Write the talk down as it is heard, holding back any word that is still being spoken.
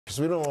Because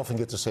we don't often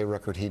get to say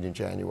record heat in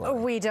January.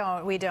 We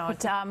don't.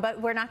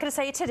 But we're not going to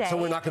say it today. So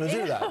we're not going to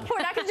do that. We're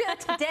not going to do that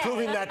today.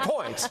 Proving that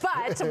point.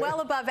 But well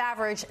above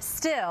average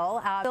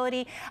still.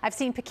 I've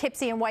seen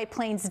Poughkeepsie and White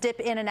Plains dip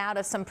in and out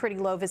of some pretty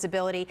low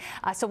visibility.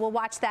 So we'll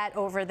watch that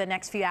over the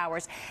next few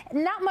hours.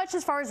 Not much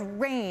as far as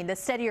rain, the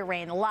steadier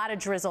rain. A lot of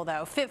drizzle,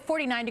 though.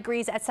 49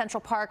 degrees at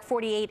Central Park,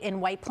 48 in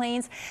White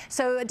Plains.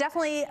 So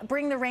definitely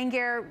bring the rain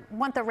gear.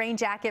 Want the rain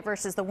jacket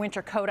versus the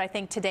winter coat, I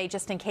think, today,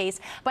 just in case.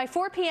 By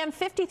 4 p.m.,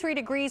 53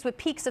 degrees with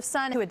peaks of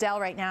sun. To Adele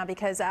right now,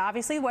 because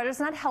obviously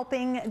weather's not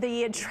helping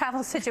the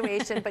travel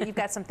situation, but you've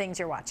got some things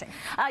you're watching.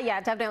 Yeah,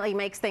 it definitely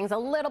makes things a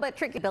little bit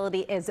tricky.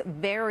 Visibility is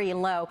very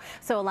low,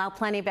 so allow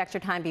plenty of extra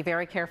time. Be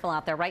very careful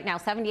out there. Right now,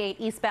 78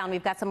 eastbound,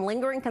 we've got some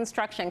lingering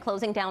construction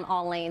closing down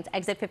all lanes.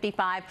 Exit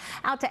 55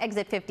 out to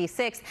exit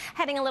 56.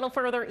 Heading a little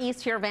further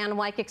east here, Van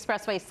Wyck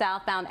Expressway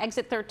southbound,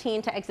 exit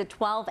 13 to exit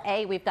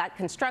 12A. We've got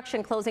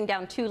construction closing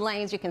down 2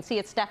 lanes. You can see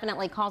it's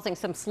definitely causing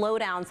some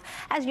slowdowns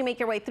as you make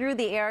your way through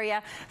the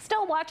area.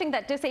 Still watching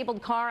that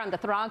disabled car on the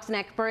Throgs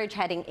Neck Bridge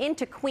heading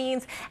into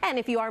Queens. And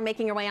if you are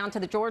making your way onto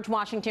the George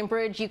Washington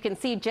Bridge, you can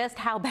see just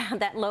how bad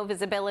that low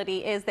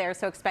visibility is there.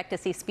 So expect to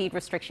see speed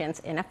restrictions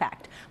in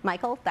effect.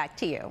 Michael, back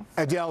to you.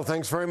 Adele,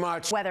 thanks very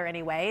much. Weather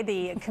anyway.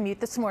 The commute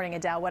this morning,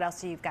 Adele, what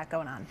else do you've got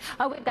going on?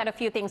 Oh, we've got a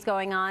few things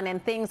going on,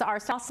 and things are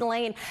Sauce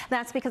Lane.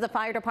 That's because of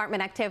fire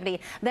department activity.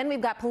 Then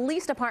we've got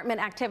police department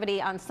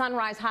activity on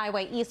Sunrise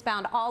Highway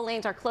eastbound. All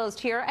lanes are closed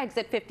here.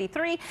 Exit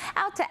 53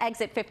 out to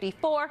exit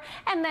 54.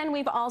 And then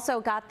we've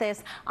also got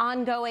this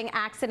ongoing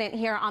accident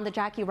here on the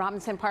Jackie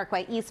Robinson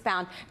Parkway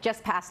eastbound,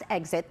 just past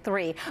exit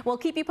 3. We'll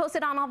keep you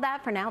posted on all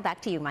that. For now,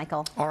 back to you,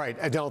 Michael. All right,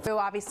 Adele. So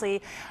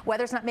obviously,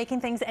 weather's not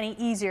making things any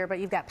easier, but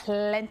you've got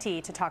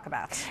plenty to talk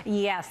about.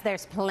 Yes,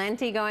 there's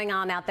plenty going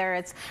on out there.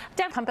 It's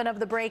pumping of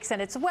the brakes,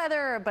 and it's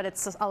weather, but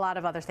it's a lot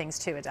of other things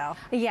too, Adele.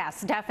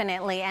 Yes,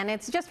 definitely. And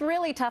it's just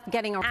really tough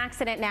getting an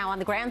accident now on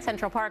the Grand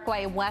Central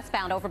Parkway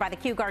westbound over by the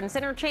Kew Gardens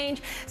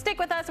interchange. Stick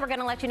with us. We're going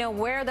to let you know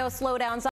where those slowdowns are.